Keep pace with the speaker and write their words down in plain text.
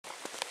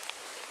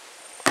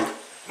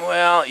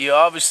Well, you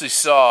obviously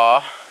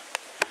saw,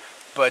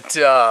 but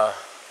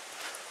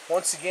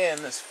once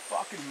again, this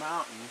fucking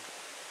mountain,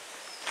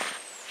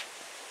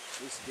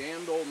 this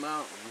damned old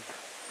mountain,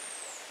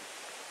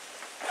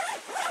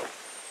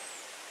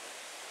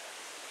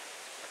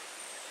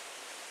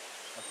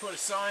 I put a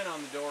sign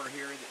on the door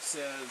here that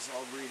says,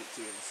 I'll read it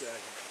to you in a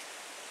second.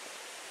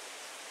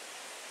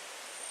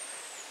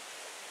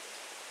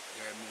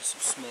 Grab me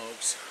some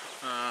smokes.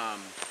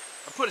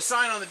 I put a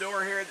sign on the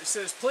door here that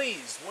says,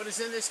 please, what is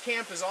in this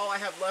camp is all I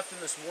have left in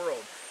this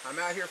world. I'm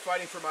out here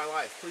fighting for my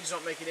life. Please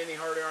don't make it any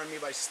harder on me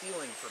by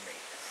stealing from me.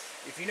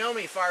 If you know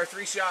me, fire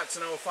 3 shots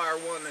and I will fire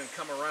 1 and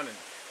come a-running.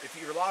 If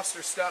you're lost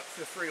or stuck,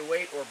 feel free to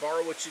wait or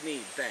borrow what you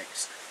need.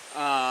 Thanks.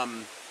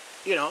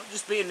 You know,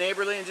 just being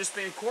neighborly and just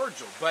being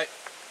cordial. But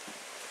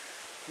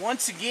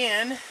once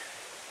again,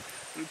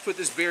 let me put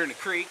this beer in the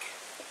creek.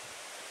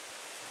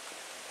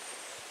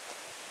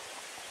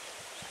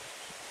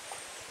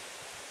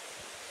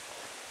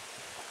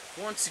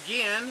 Once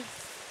again,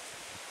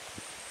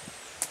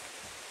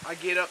 I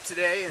get up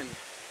today and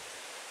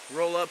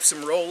roll up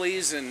some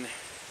rollies and,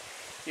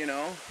 you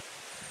know,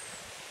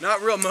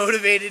 not real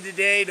motivated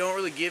today, don't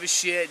really give a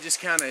shit,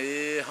 just kind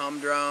of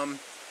humdrum,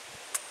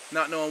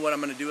 not knowing what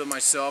I'm going to do with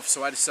myself,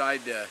 so I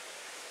decided to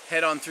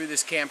head on through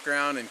this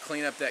campground and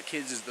clean up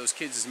those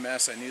kids'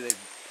 mess. I knew they'd,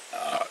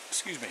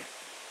 excuse me,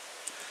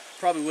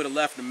 probably would have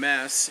left a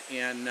mess,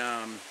 and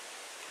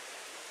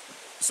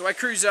so I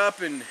cruise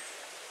up and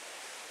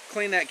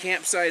clean that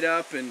campsite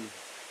up and,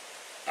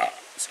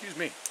 excuse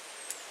me,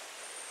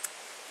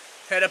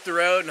 head up the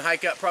road and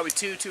hike up probably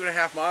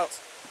 2.5 miles,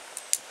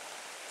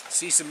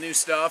 see some new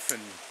stuff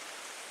and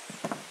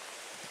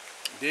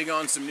dig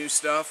on some new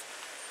stuff,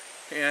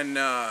 and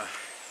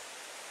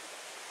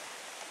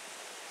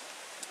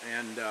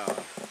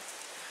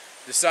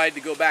decide to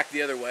go back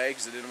the other way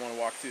because I didn't want to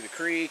walk through the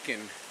creek,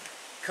 and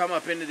come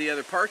up into the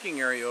other parking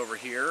area over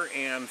here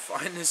and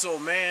find this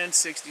old man,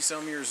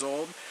 60-some years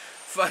old,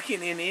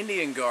 fucking in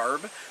Indian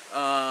garb,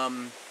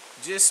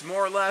 just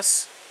more or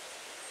less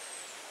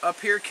up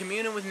here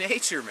communing with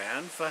nature,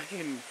 man.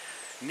 Fucking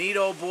neat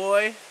old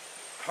boy,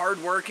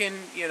 hard working,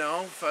 you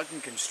know,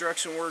 fucking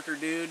construction worker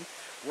dude,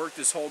 worked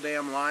his whole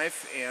damn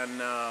life,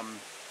 and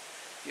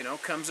you know,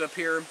 comes up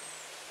here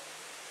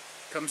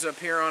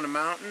on a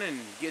mountain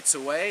and gets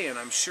away. And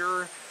I'm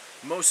sure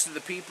most of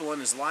the people in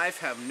his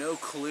life have no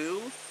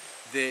clue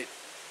that,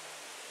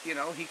 you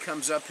know, he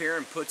comes up here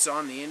and puts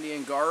on the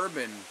Indian garb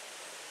and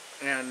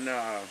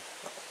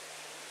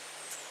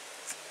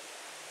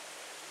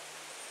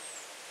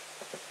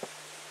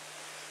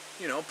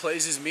you know,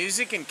 plays his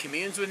music and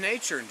communes with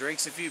nature and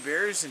drinks a few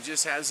beers and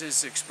just has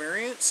his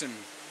experience and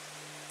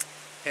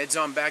heads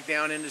on back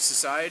down into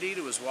society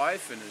to his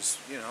wife and his,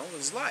 you know,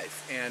 his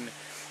life. And,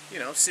 you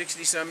know,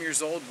 60-some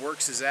years old,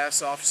 works his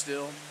ass off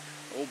still,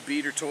 old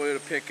beater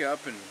Toyota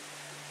pickup, and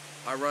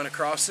I run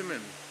across him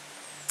and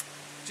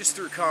just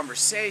through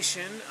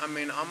conversation, I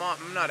mean, I'm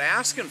not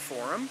asking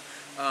for him.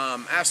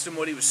 Asked him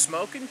what he was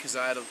smoking because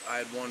I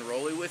had one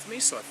rollie with me,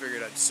 so I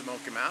figured I'd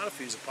smoke him out if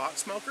he's a pot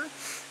smoker.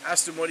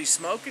 Asked him what he's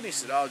smoking. He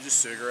said, "Oh,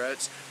 just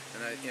cigarettes."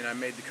 And I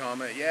made the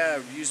comment, "Yeah,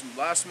 I used the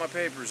last of my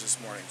papers this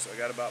morning, so I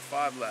got about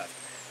 5 left."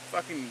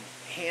 Fucking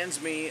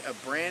hands me a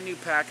brand new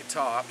pack of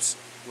Tops,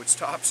 which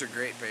Tops are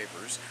great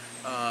papers.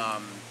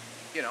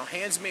 You know,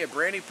 hands me a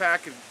brand new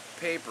pack of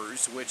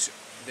papers, which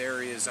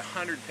there is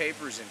 100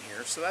 papers in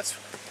here, so that's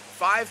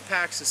 5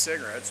 packs of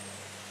cigarettes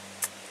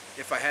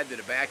if I had the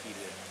tobacco to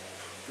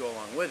go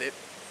along with it.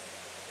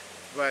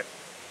 But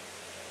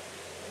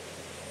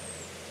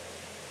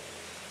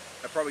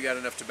I probably got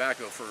enough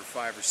tobacco for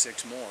 5 or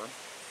 6 more.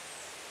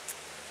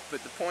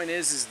 But the point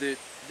is that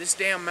this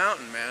damn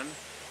mountain, man,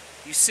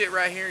 you sit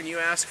right here and you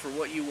ask for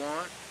what you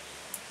want,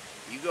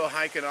 you go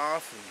hiking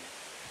off and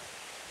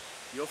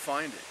you'll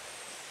find it.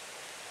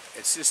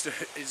 It's just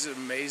it's an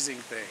amazing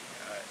thing.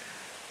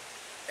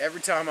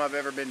 Every time I've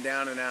ever been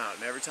down and out,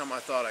 and every time I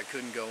thought I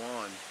couldn't go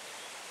on,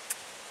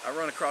 I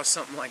run across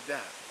something like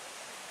that.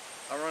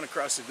 I run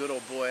across a good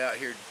old boy out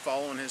here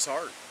following his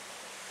heart.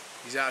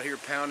 He's out here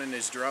pounding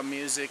his drum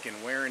music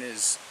and wearing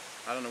his,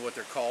 I don't know what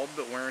they're called,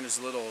 but wearing his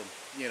little,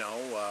 you know,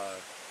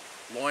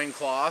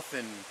 loincloth,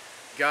 and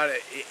got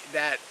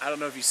that, I don't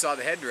know if you saw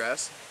the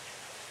headdress,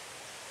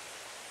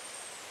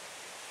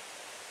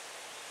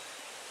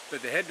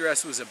 but the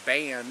headdress was a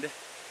band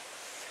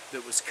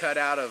that was cut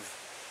out of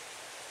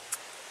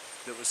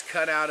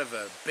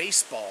a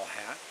baseball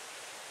hat,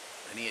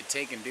 and he had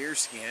taken deer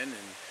skin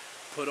and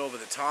put over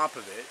the top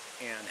of it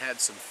and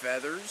had some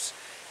feathers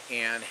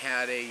and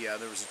had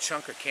there was a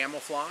chunk of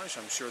camouflage.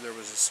 I'm sure there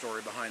was a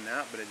story behind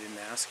that, but I didn't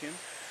ask him.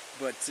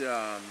 But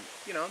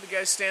you know, the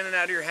guy's standing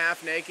out here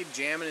half naked,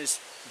 jamming his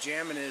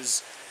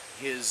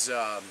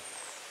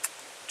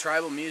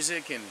tribal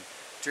music and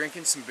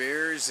drinking some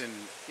beers,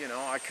 and you know,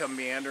 I come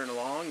meandering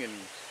along,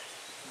 and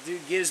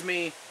dude gives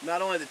me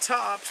not only the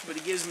Tops, but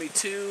he gives me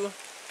two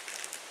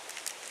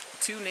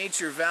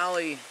Nature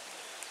Valley,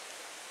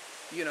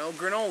 you know,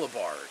 granola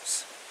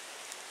bars.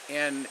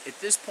 And at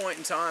this point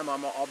in time,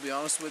 I'll be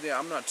honest with you,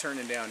 I'm not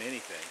turning down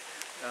anything.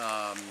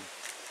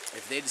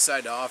 if they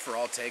decide to offer,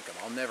 I'll take them.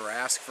 I'll never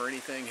ask for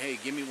anything. Hey,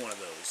 give me one of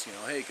those. You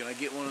know, hey, can I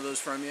get one of those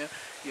from you?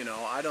 You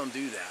know, I don't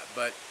do that.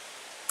 But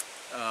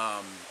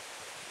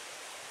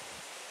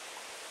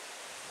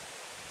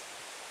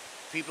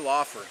people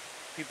offer.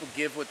 People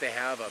give what they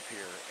have up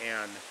here.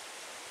 And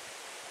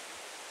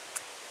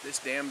this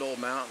damned old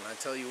mountain, I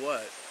tell you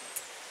what,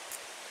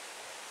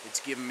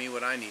 it's given me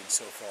what I need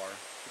so far.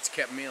 It's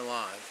kept me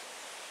alive.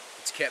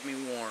 It's kept me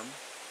warm.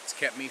 It's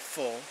kept me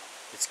full.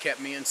 It's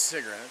kept me in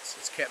cigarettes.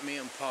 It's kept me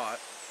in pot.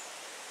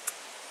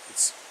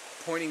 It's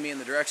pointing me in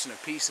the direction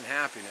of peace and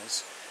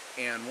happiness.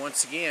 And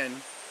once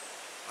again,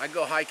 I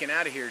go hiking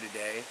out of here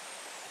today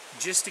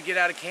just to get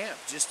out of camp,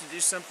 just to do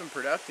something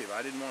productive.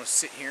 I didn't want to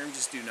sit here and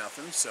just do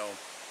nothing, so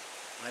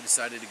I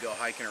decided to go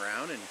hiking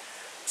around, and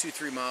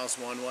 2-3 miles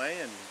one way,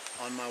 and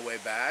on my way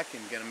back,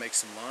 and gonna make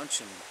some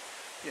lunch and,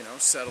 you know,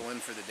 settle in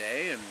for the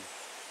day and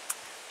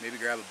maybe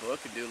grab a book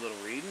and do a little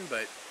reading.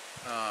 But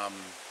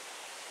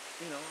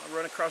you know, I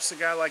run across a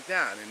guy like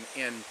that,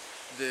 and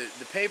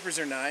the papers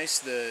are nice,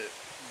 the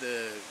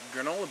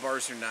granola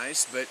bars are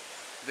nice, but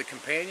the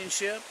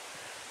companionship.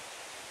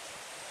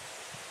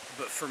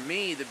 But for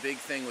me, the big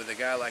thing with a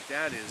guy like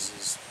that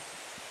is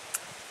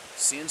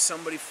seeing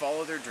somebody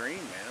follow their dream,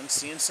 man.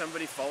 Seeing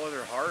somebody follow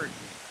their heart and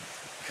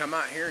come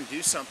out here and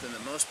do something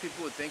that most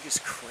people would think is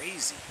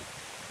crazy.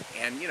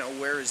 And, you know,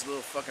 wear his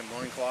little fucking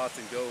loincloth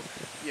and go,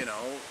 you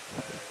know,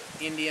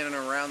 Indian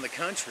around the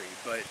country.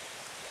 But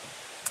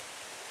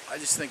I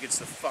just think it's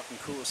the fucking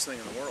coolest thing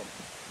in the world.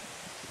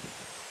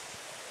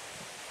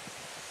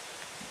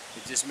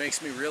 It just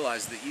makes me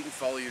realize that you can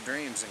follow your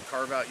dreams and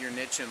carve out your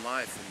niche in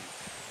life and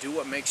do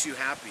what makes you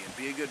happy and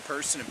be a good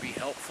person and be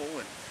helpful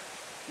and,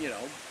 you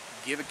know,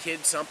 give a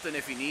kid something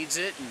if he needs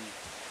it and,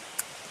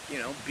 you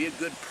know, be a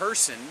good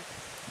person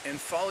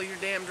and follow your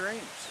damn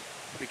dreams.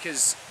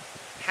 Because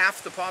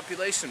half the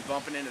population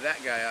bumping into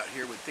that guy out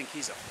here would think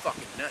he's a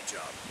fucking nut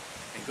job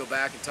and go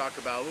back and talk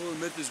about, oh, I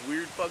met this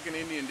weird fucking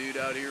Indian dude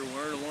out here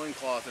wearing a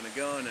loincloth and a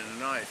gun and a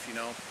knife, you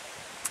know.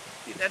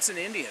 That's an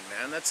Indian,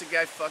 man. That's a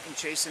guy fucking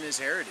chasing his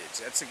heritage.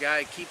 That's a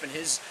guy keeping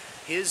his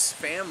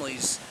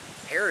family's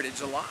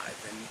heritage alive.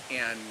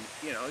 And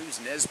you know, he was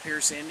an Nez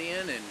Perce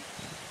Indian and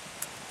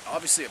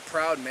obviously a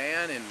proud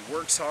man and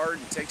works hard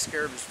and takes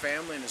care of his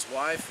family and his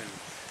wife and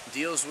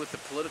deals with the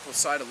political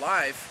side of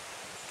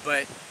life,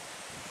 but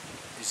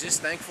he's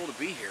just thankful to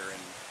be here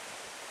and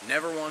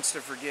never wants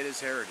to forget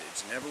his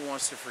heritage, never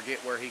wants to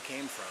forget where he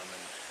came from,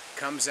 and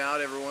comes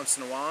out every once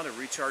in a while to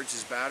recharge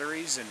his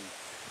batteries and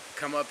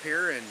come up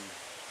here and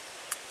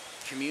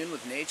commune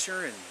with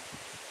nature. And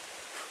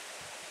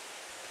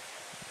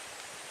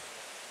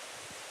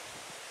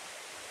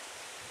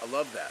I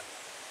love that.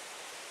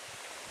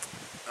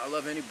 I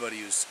love anybody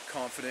who's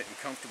confident and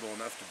comfortable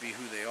enough to be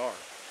who they are.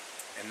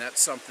 And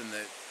that's something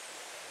that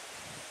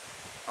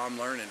I'm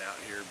learning out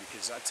here,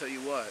 because I tell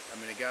you what, I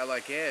mean, a guy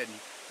like Ed,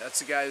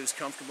 that's a guy who's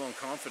comfortable and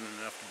confident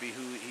enough to be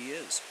who he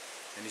is.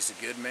 And he's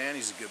a good man,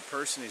 he's a good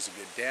person, he's a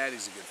good dad,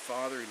 he's a good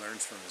father, he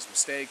learns from his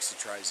mistakes, he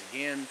tries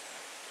again.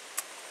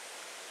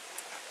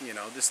 You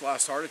know, this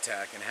last heart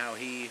attack and how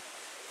he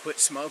quit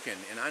smoking,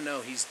 and I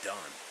know he's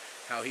done.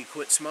 How he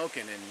quit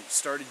smoking and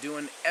started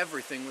doing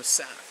everything with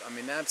Seth. I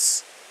mean,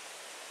 that's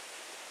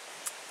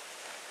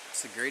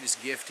the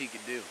greatest gift he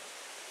could do.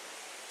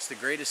 It's the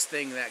greatest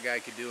thing that guy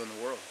could do in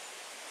the world,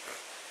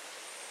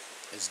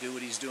 is do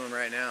what he's doing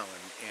right now.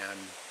 And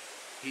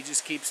he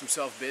just keeps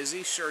himself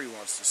busy. Sure, he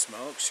wants to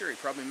smoke. Sure, he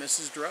probably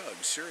misses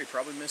drugs. Sure, he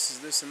probably misses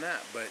this and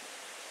that. But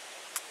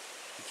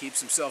he keeps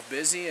himself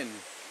busy and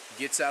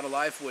gets out of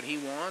life what he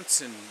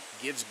wants and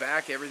gives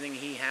back everything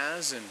he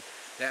has. And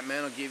that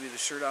man will give you the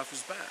shirt off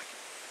his back.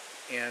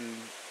 And,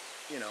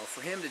 you know,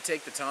 for him to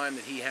take the time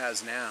that he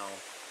has now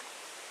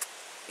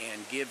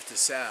and give to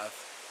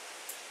Seth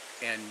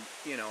and,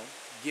 you know,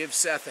 give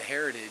Seth a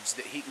heritage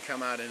that he can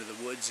come out into the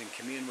woods and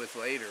commune with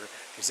later,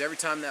 because every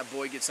time that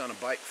boy gets on a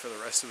bike for the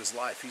rest of his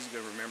life, he's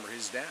going to remember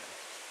his dad.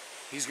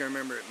 He's going to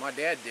remember, my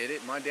dad did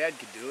it, my dad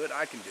could do it,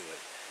 I can do it.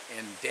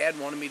 And Dad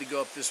wanted me to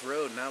go up this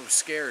road and I was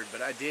scared,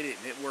 but I did it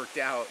and it worked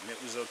out and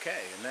it was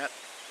okay. And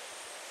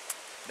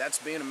that's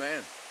being a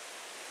man.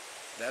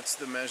 That's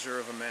the measure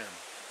of a man.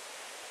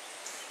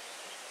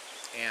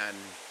 And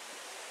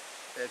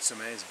it's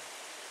amazing.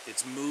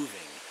 It's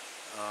moving.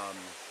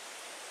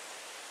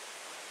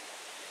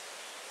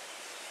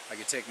 I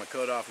could take my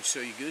coat off and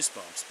show you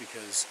goosebumps,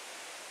 because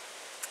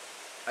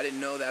I didn't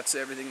know that's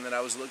everything that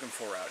I was looking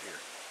for out here.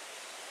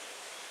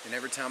 And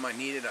every time I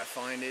need it, I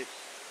find it.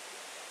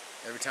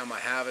 Every time I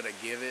have it, I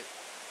give it.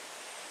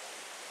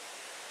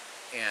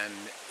 And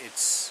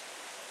it's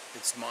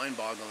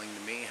mind-boggling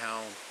to me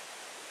how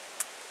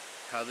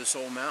this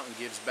old mountain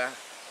gives back.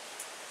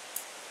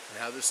 And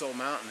how this old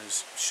mountain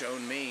has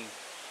shown me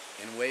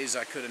in ways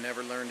I could have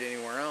never learned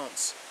anywhere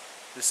else.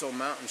 This old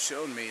mountain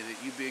showed me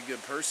that you be a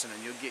good person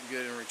and you'll get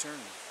good in return.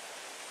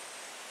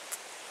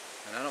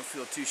 And I don't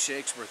feel two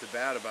shakes worth of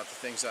bad about the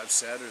things I've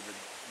said or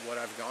what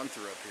I've gone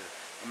through up here.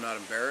 I'm not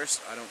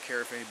embarrassed. I don't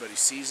care if anybody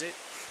sees it.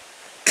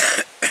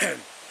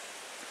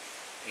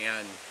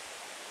 And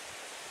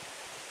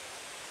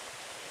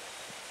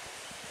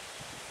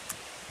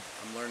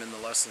I'm learning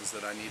the lessons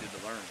that I needed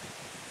to learn.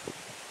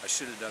 I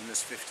should have done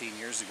this 15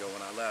 years ago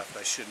when I left.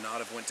 I should not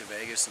have went to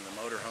Vegas and the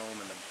motorhome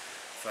and the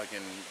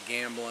fucking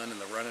gambling and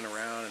the running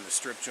around and the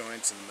strip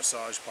joints and the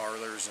massage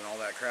parlors and all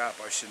that crap.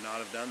 I should not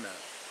have done that.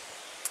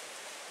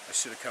 I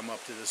should have come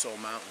up to this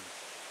old mountain.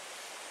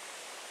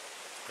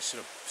 I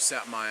should have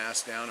sat my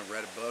ass down and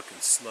read a book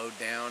and slowed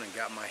down and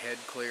got my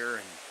head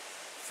clear and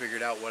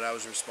figured out what I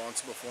was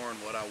responsible for and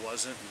what I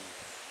wasn't and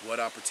what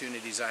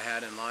opportunities I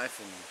had in life,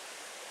 and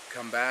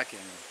come back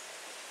and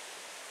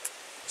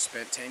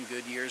spent 10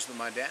 good years with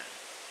my dad.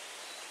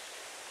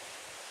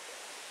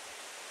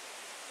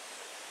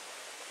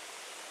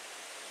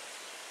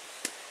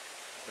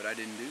 But I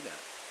didn't do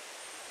that.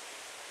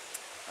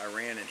 I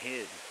ran and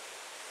hid.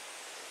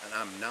 And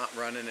I'm not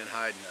running and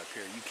hiding up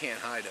here. You can't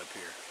hide up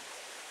here.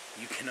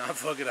 You cannot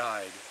fucking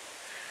hide.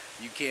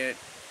 You can't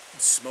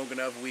smoke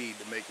enough weed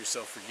to make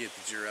yourself forget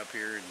that you're up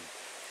here and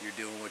you're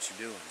doing what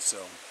you're doing. So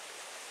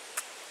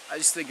I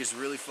just think it's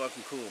really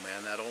fucking cool,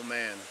 man. That old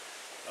man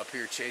up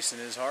here chasing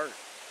his heart.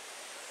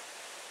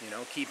 You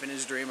know, keeping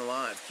his dream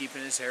alive,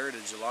 keeping his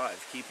heritage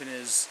alive, keeping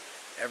his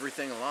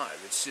everything alive.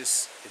 It's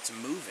just, it's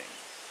moving.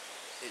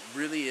 It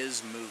really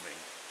is moving.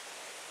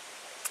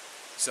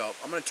 So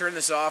I'm going to turn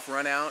this off,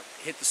 run out,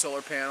 hit the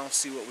solar panel,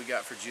 see what we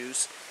got for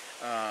juice.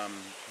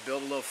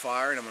 Build a little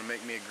fire, and I'm going to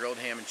make me a grilled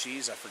ham and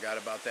cheese. I forgot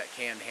about that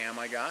canned ham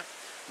I got.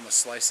 I'm going to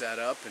slice that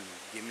up and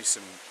give me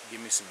some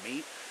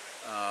meat.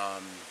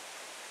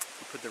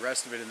 We'll put the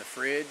rest of it in the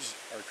fridge.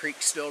 Our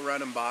creek's still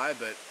running by,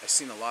 but I've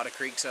seen a lot of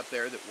creeks up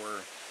there that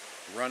were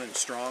running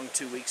strong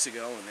 2 weeks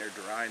ago, and they're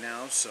dry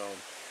now. So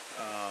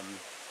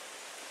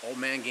old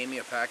man gave me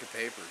a pack of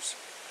papers.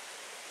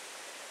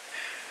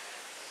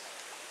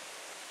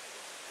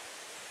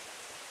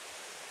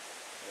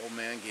 Old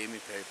man gave me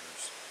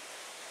papers.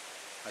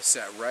 I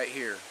sat right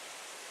here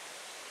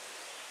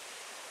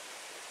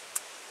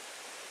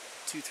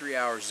 2-3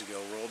 hours ago,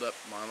 rolled up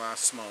my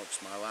last smokes,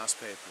 my last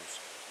papers,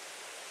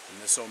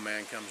 and this old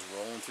man comes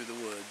rolling through the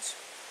woods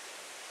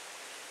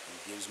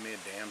and gives me a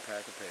damn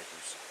pack of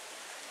papers.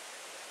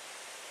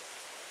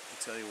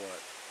 I'll tell you what.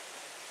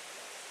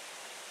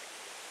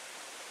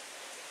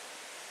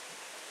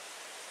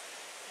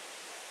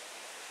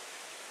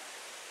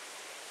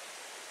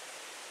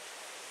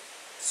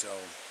 So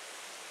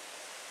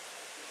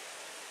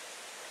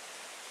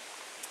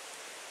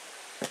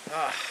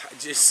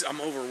I'm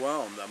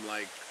overwhelmed. I'm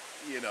like,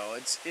 you know,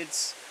 it's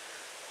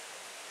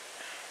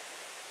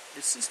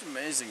just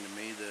amazing to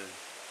me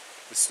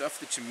the stuff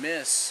that you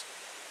miss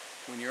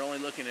when you're only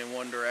looking in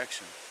one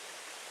direction.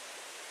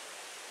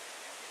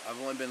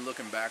 I've only been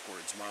looking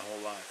backwards my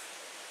whole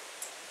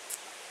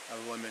life.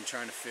 I've only been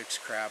trying to fix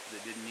crap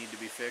that didn't need to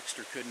be fixed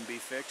or couldn't be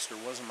fixed or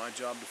wasn't my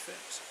job to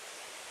fix.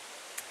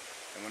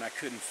 And when I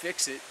couldn't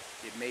fix it,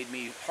 it made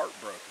me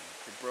heartbroken.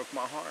 It broke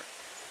my heart.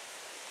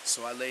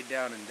 So I laid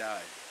down and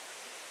died.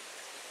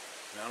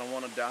 And I don't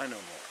want to die no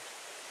more.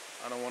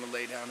 I don't want to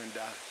lay down and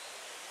die.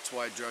 That's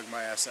why I drug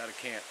my ass out of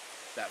camp.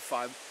 That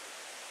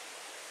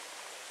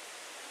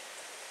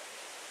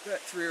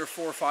 3 or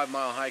 4 or 5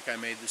 mile hike I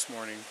made this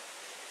morning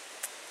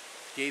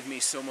gave me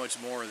so much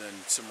more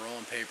than some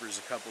rolling papers,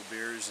 a couple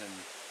beers, and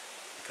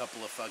a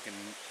couple of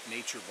fucking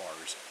nature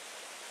bars.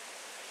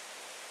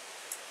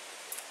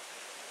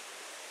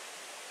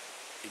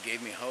 It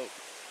gave me hope.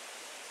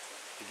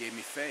 It gave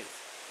me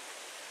faith.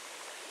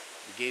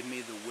 It gave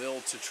me the will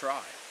to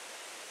try.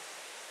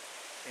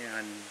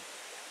 And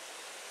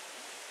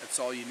that's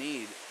all you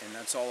need, and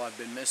that's all I've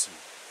been missing,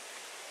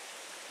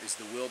 is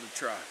the will to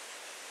try.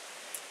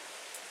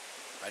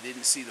 I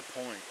didn't see the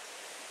point.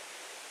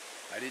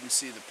 I didn't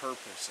see the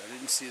purpose. I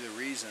didn't see the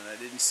reason. I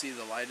didn't see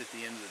the light at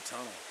the end of the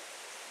tunnel.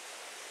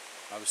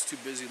 I was too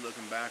busy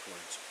looking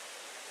backwards.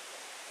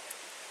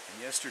 And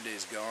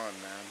yesterday's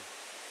gone, man.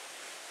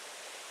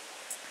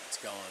 It's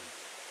gone.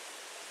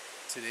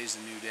 Today's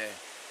a new day.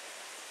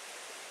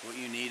 What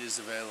you need is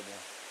available.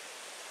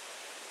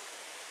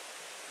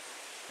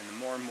 And the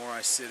more and more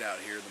I sit out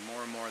here, the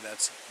more and more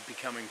that's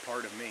becoming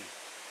part of me.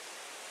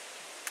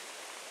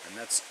 And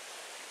that's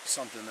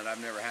something that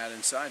I've never had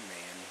inside me.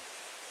 And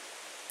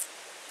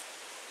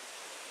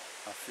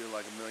I feel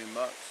like $1 million.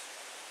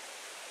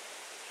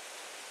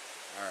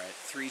 Alright,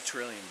 $3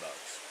 trillion.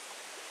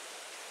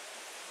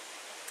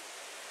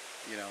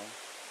 You know,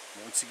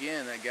 once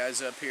again, that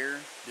guy's up here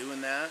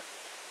doing that.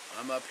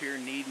 I'm up here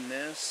needing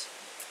this.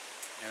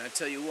 And I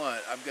tell you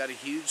what, I've got a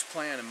huge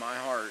plan in my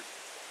heart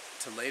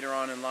to later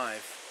on in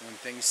life, when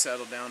things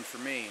settle down for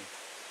me,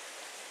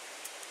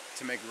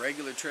 to make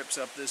regular trips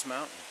up this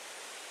mountain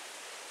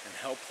and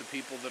help the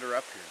people that are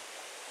up here.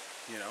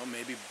 You know,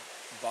 maybe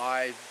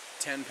buy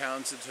 10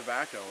 pounds of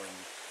tobacco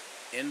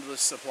and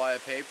endless supply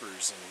of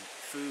papers and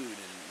food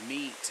and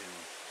meat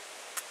and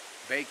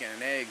bacon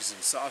and eggs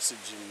and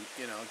sausage and,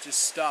 you know, just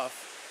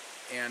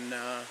stuff, and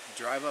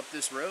drive up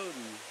this road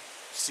and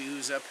see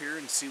who's up here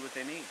and see what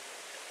they need.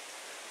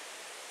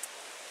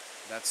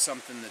 That's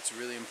something that's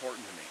really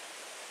important to me,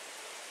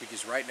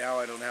 because right now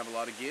I don't have a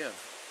lot to give.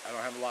 I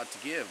don't have a lot to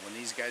give. When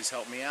these guys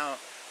help me out,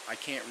 I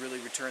can't really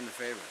return the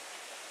favor.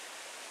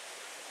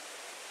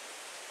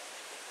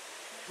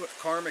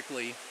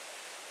 karmically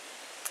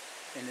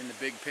and in the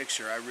big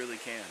picture, I really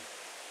can.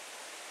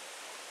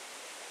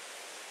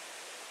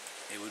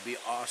 It would be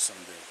awesome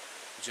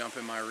to jump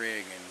in my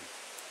rig and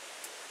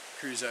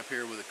cruise up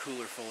here with a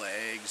cooler full of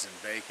eggs and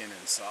bacon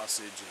and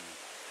sausage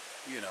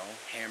and, you know,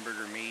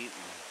 hamburger meat,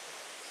 and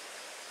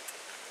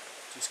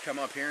just come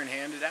up here and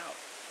hand it out.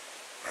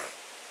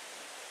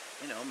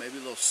 You know, maybe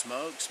a little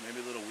smokes, maybe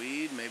a little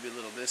weed, maybe a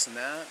little this and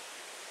that.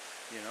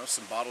 You know,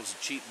 some bottles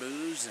of cheap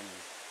booze, and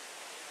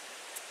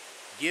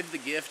give the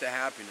gift of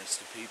happiness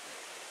to people.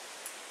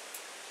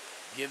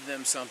 Give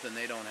them something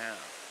they don't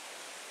have.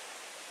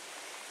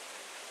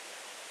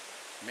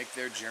 Make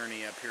their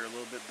journey up here a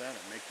little bit better.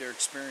 Make their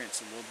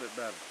experience a little bit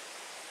better.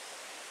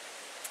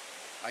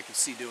 I could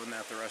see doing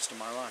that the rest of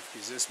my life,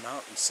 because this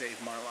mountain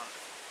saved my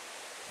life.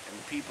 And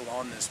the people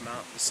on this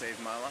mountain saved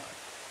my life.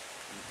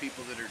 And the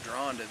people that are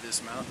drawn to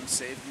this mountain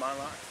saved my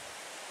life.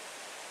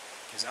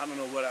 Because I don't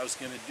know what I was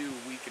going to do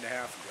a week and a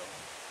half ago.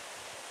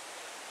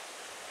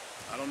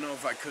 I don't know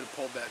if I could have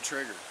pulled that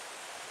trigger.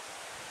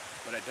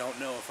 But I don't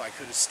know if I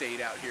could have stayed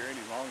out here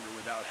any longer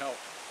without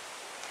help.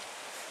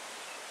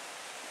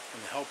 And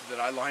the help that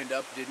I lined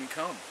up didn't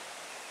come.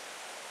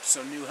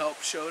 So new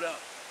help showed up.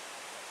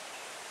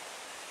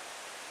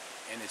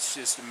 And it's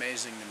just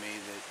amazing to me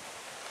that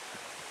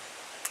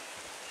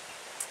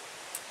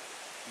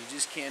you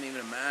just can't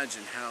even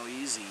imagine how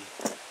easy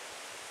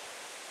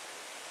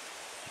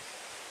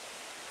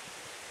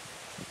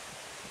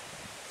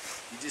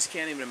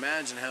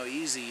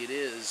it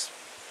is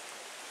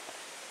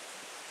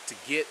to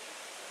get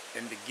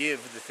and to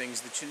give the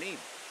things that you need.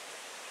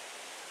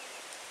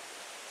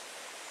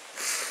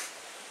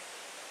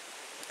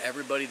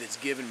 Everybody that's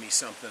given me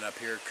something up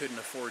here couldn't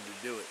afford to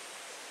do it.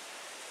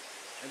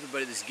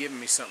 Everybody that's given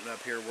me something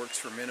up here works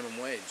for minimum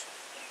wage.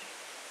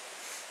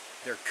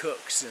 They're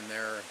cooks, and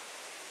they're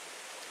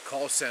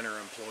call center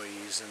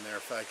employees, and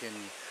they're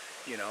fucking,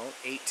 you know,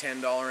 $8,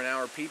 $10 an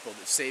hour people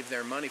that save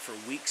their money for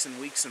weeks and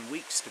weeks and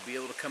weeks to be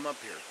able to come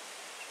up here.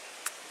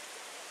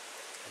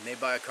 And they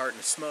buy a carton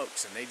of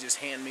smokes, and they just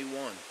hand me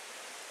one.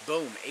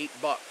 Boom,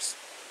 $8.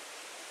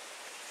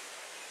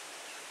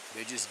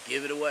 They just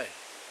give it away.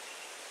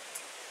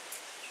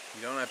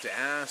 You don't have to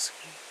ask.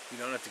 You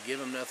don't have to give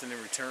them nothing in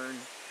return.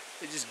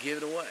 They just give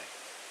it away.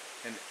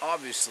 And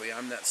obviously,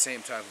 I'm that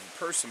same type of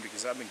person,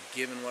 because I've been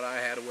giving what I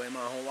had away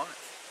my whole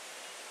life.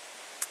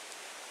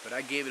 But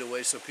I gave it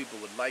away so people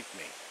would like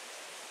me.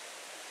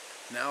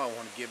 Now I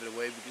want to give it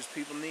away because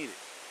people need it.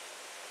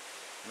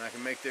 And I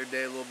can make their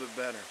day a little bit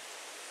better.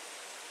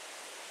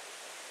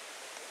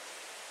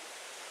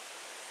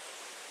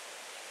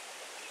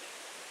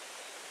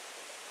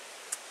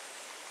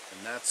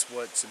 And that's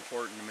what's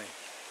important to me.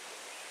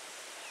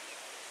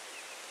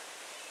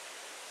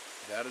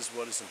 That is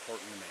what is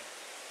important to me.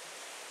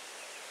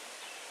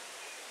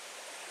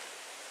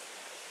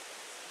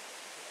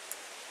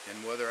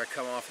 And whether I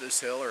come off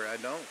this hill or I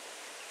don't,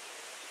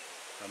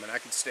 I mean, I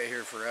could stay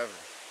here forever.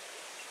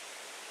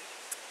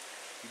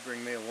 You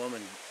bring me a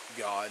woman,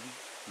 God,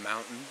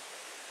 mountain,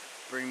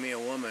 bring me a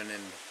woman,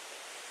 and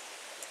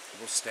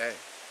we'll stay.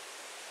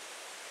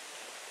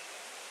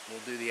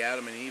 We'll do the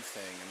Adam and Eve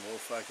thing, and we'll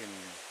fucking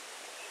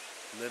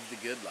live the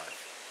good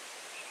life.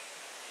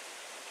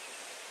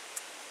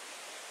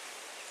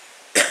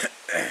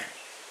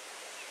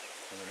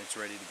 And when it's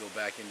ready to go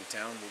back into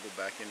town, we'll go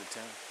back into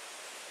town.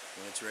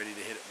 When it's ready to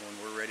hit it, when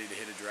we're ready to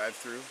hit a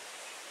drive-through,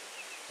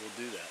 we'll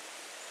do that.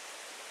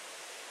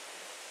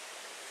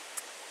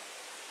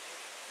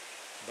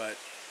 But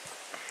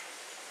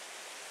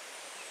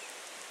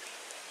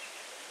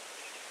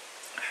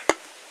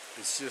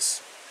it's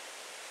just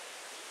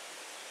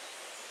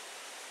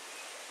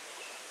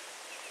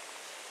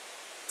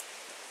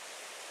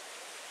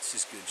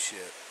good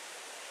shit.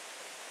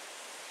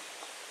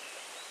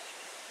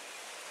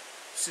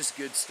 It's just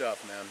good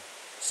stuff, man.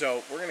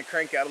 So we're gonna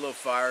crank out a little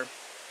fire,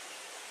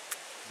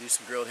 do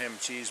some grilled ham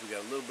and cheese. We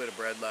got a little bit of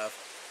bread left,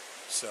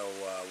 so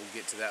we'll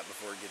get to that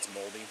before it gets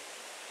moldy.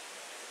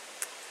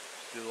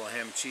 Do a little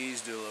ham and cheese,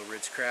 do a little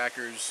Ritz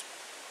crackers,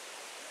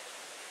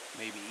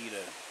 maybe eat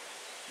a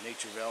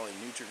Nature Valley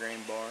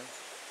Nutri-Grain bar.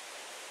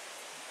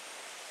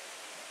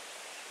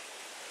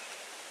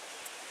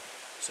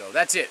 So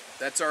that's it.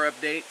 That's our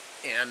update,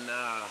 and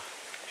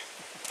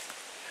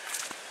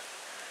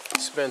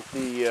spent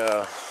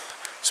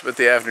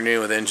the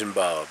afternoon with Engine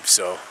Bob.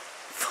 So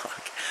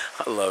fuck,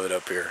 I love it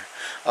up here.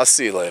 I'll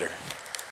see you later.